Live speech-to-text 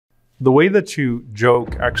The way that you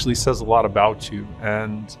joke actually says a lot about you,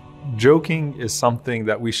 and joking is something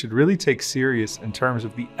that we should really take serious in terms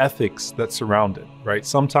of the ethics that surround it, right?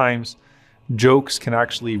 Sometimes jokes can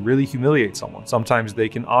actually really humiliate someone. Sometimes they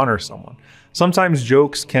can honor someone. Sometimes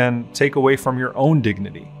jokes can take away from your own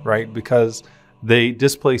dignity, right? Because they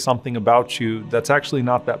display something about you that's actually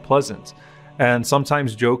not that pleasant. And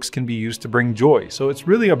sometimes jokes can be used to bring joy. So it's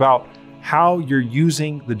really about how you're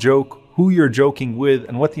using the joke, who you're joking with,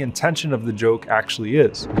 and what the intention of the joke actually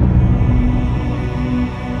is.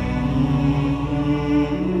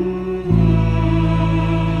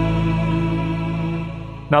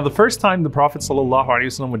 Now, the first time the Prophet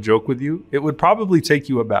ﷺ would joke with you, it would probably take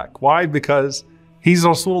you aback. Why? Because he's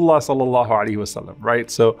Rasulullah ﷺ,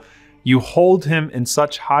 right? So you hold him in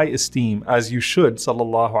such high esteem as you should,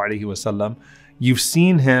 sallallahu alaihi wasallam. You've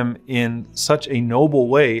seen him in such a noble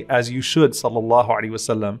way as you should, sallallahu alaihi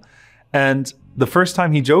wasallam. And the first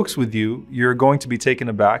time he jokes with you, you're going to be taken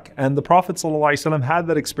aback. And the Prophet ﷺ had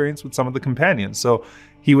that experience with some of the companions. So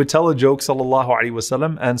he would tell a joke, sallallahu alaihi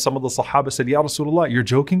wasallam, and some of the Sahaba said, "Ya Rasulullah, you're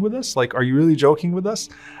joking with us? Like, are you really joking with us?"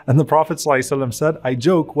 And the Prophet ﷺ said, "I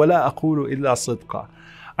joke, wala aqulu illa sidqa."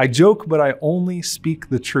 I joke, but I only speak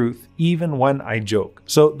the truth, even when I joke.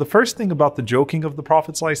 So the first thing about the joking of the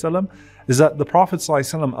Prophet ﷺ is that the Prophet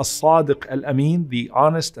ﷺ, as-sadiq al-amin, the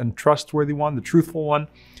honest and trustworthy one, the truthful one,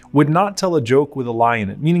 would not tell a joke with a lie in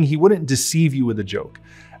it, meaning he wouldn't deceive you with a joke.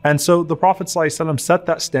 And so the Prophet ﷺ set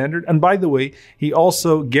that standard. And by the way, he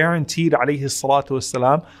also guaranteed, alayhi salatu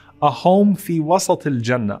wassalam, a home fi wasat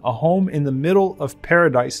al-jannah, a home in the middle of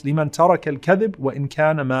paradise, liman tarak al-kadhib wa in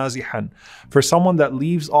kana mazihan, for someone that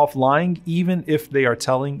leaves off lying even if they are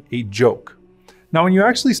telling a joke. Now, when you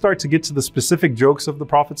actually start to get to the specific jokes of the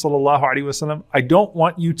Prophet ﷺ, I don't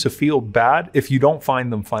want you to feel bad if you don't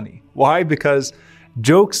find them funny. Why? Because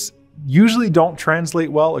jokes usually don't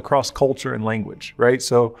translate well across culture and language, right?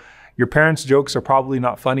 So your parents' jokes are probably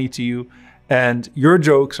not funny to you, and your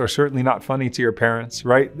jokes are certainly not funny to your parents,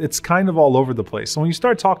 right? It's kind of all over the place. So when you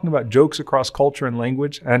start talking about jokes across culture and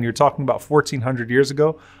language, and you're talking about 1400 years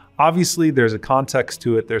ago, obviously there's a context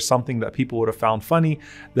to it. There's something that people would have found funny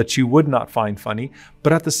that you would not find funny.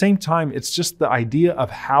 But at the same time, it's just the idea of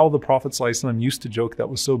how the Prophet ﷺ used to joke that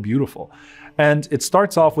was so beautiful. And it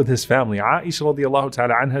starts off with his family. Aisha radiallahu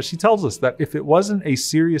ta'ala anha, she tells us that if it wasn't a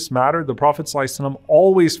serious matter, the Prophet ﷺ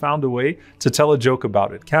always found a way to tell a joke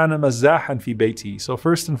about it. Kana mazahan fi bayti. So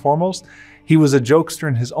first and foremost, he was a jokester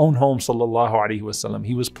in his own home, sallallahu alaihi wasallam.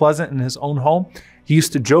 He was pleasant in his own home. He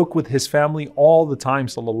used to joke with his family all the time,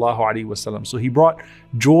 sallallahu alaihi wasallam. So he brought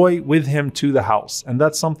joy with him to the house. And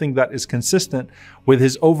that's something that is consistent with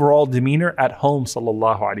his overall demeanor at home,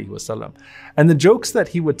 sallallahu alaihi wasallam. And the jokes that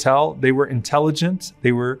he would tell, they were intelligent,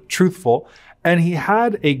 they were truthful, and he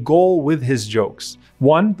had a goal with his jokes.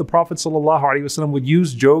 One, the Prophet ﷺ would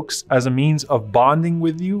use jokes as a means of bonding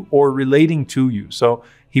with you or relating to you. So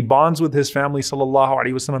he bonds with his family,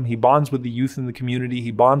 ﷺ, he bonds with the youth in the community,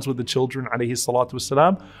 he bonds with the children,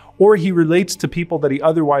 ﷺ, or he relates to people that he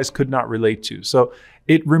otherwise could not relate to. So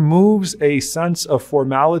it removes a sense of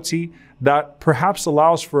formality that perhaps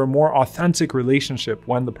allows for a more authentic relationship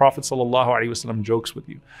when the Prophet ﷺ jokes with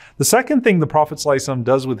you. The second thing the Prophet ﷺ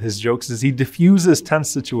does with his jokes is he diffuses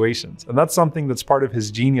tense situations. And that's something that's part of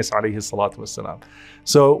his genius, ﷺ.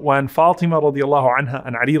 So when Fatima radiallahu anha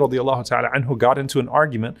and Ali radiallahu ta'ala anhu got into an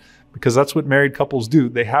argument, because that's what married couples do,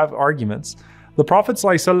 they have arguments. The Prophet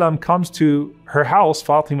ﷺ comes to her house,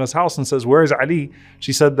 Fatima's house, and says, "Where is Ali?"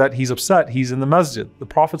 She said that he's upset, he's in the masjid. The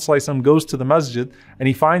Prophet ﷺ goes to the masjid and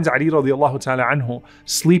he finds Ali radiallahu ta'ala anhu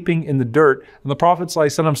sleeping in the dirt. And the Prophet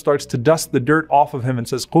ﷺ starts to dust the dirt off of him and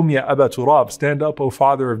says, "Qum ya Aba Turab, stand up, O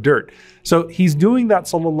father of dirt." So he's doing that,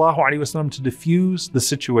 sallallahu alaihi wasallam, to diffuse the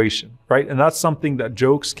situation, right? And that's something that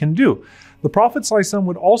jokes can do. The Prophet ﷺ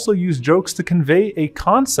would also use jokes to convey a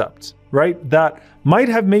concept, right, that might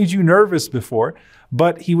have made you nervous before,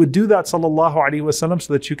 but he would do that, sallallahu alaihi wasallam,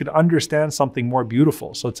 so that you could understand something more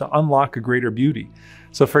beautiful, so to unlock a greater beauty.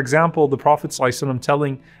 So for example, the Prophet ﷺ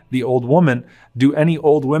telling the old woman, "Do any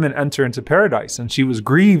old women enter into paradise?" And she was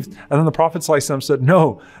grieved. And then the Prophet ﷺ said,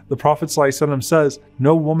 no. The Prophet ﷺ says,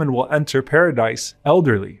 no woman will enter paradise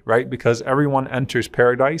elderly, right? Because everyone enters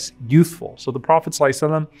paradise youthful. So the Prophet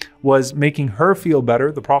ﷺ was making her feel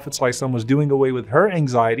better. The Prophet ﷺ was doing away with her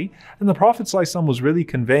anxiety. And the Prophet ﷺ was really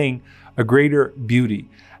conveying a greater beauty.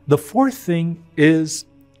 The fourth thing is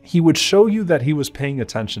he would show you that he was paying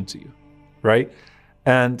attention to you, right?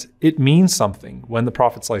 And it means something when the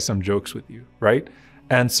Prophet ﷺ jokes with you, right?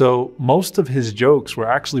 And so most of his jokes were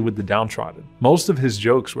actually with the downtrodden. Most of his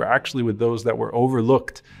jokes were actually with those that were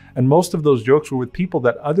overlooked. And most of those jokes were with people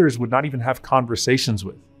that others would not even have conversations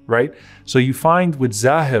with, right? So you find with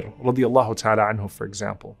Zahir radiallahu ta'ala anhu, for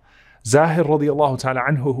example, Zahir radiallahu ta'ala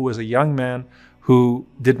anhu, who was a young man who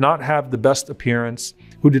did not have the best appearance,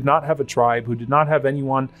 who did not have a tribe, who did not have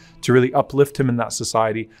anyone to really uplift him in that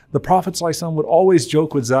society. The Prophet ﷺ would always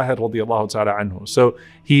joke with Zahir radiallahu ta'ala anhu. So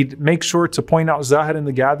he'd make sure to point out Zahir in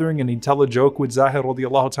the gathering, and he'd tell a joke with Zahir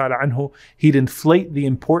radiallahu ta'ala anhu. He'd inflate the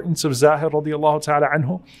importance of Zahir radiallahu ta'ala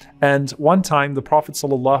anhu. And one time the Prophet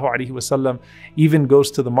ﷺ even goes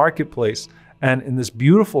to the marketplace, and in this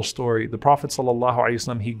beautiful story, the Prophet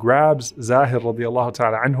ﷺ, he grabs Zahir radiallahu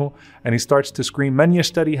ta'ala anhu, and he starts to scream, "Man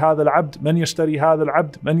yashtari hadha al-abd, man yashtari hadha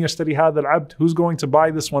al-abd, man yashtari hadha al-abd." Who's going to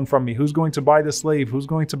buy this one from me? Who's going to buy the slave? Who's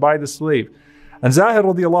going to buy the slave? And Zahir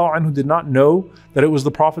radiallahu anhu did not know that it was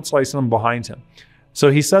the Prophet ﷺ behind him.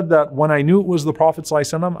 So he said that when I knew it was the Prophet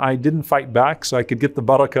ﷺ, I didn't fight back so I could get the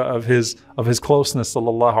barakah of his closeness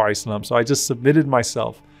sallallahu alaihi wasallam. So I just submitted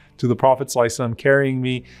myself to the Prophet ﷺ, carrying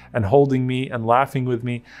me and holding me and laughing with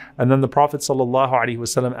me. And then the Prophet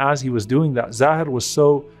ﷺ, as he was doing that, Zahir was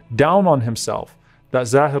so down on himself that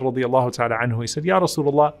Zahir radiallahu ta'ala anhu, he said, "Ya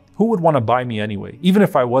Rasulullah, who would want to buy me anyway? Even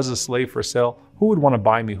if I was a slave for sale, who would want to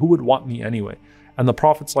buy me? Who would want me anyway?" And the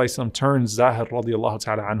Prophet ﷺ turns Zahir radiallahu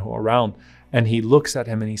ta'ala anhu around, and he looks at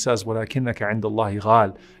him and he says, وَلَكِنَّكَ عِنْدَ اللَّهِ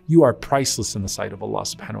غَالٍ. You are priceless in the sight of Allah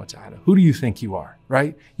subhanahu wa ta'ala. Who do you think you are,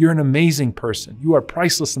 right? You're an amazing person. You are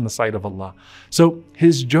priceless in the sight of Allah. So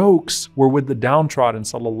his jokes were with the downtrodden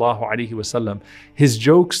sallallahu alaihi wasallam. His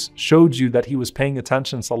jokes showed you that he was paying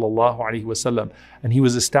attention sallallahu alaihi wasallam, and he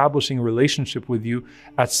was establishing a relationship with you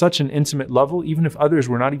at such an intimate level, even if others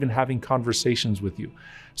were not even having conversations with you.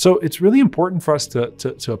 So it's really important for us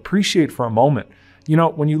to appreciate for a moment. You know,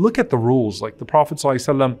 when you look at the rules, like the Prophet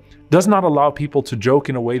ﷺ does not allow people to joke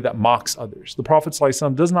in a way that mocks others. The Prophet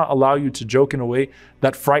ﷺ does not allow you to joke in a way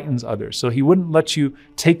that frightens others. So he wouldn't let you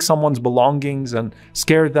take someone's belongings and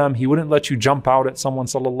scare them. He wouldn't let you jump out at someone,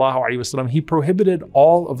 sallallahu alaihi wasallam. He prohibited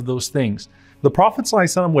all of those things. The Prophet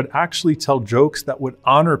ﷺ would actually tell jokes that would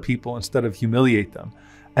honor people instead of humiliate them.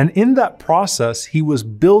 And in that process, he was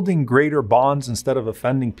building greater bonds instead of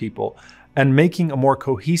offending people, and making a more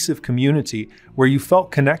cohesive community where you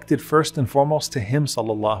felt connected first and foremost to him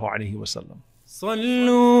sallallahu alaihi wasallam.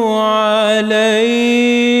 Sallu alayhi,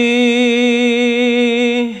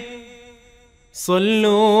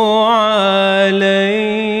 sallu alayhi,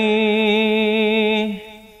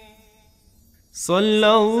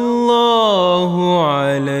 sallallahu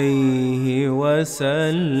alayhi wa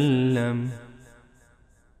sallam.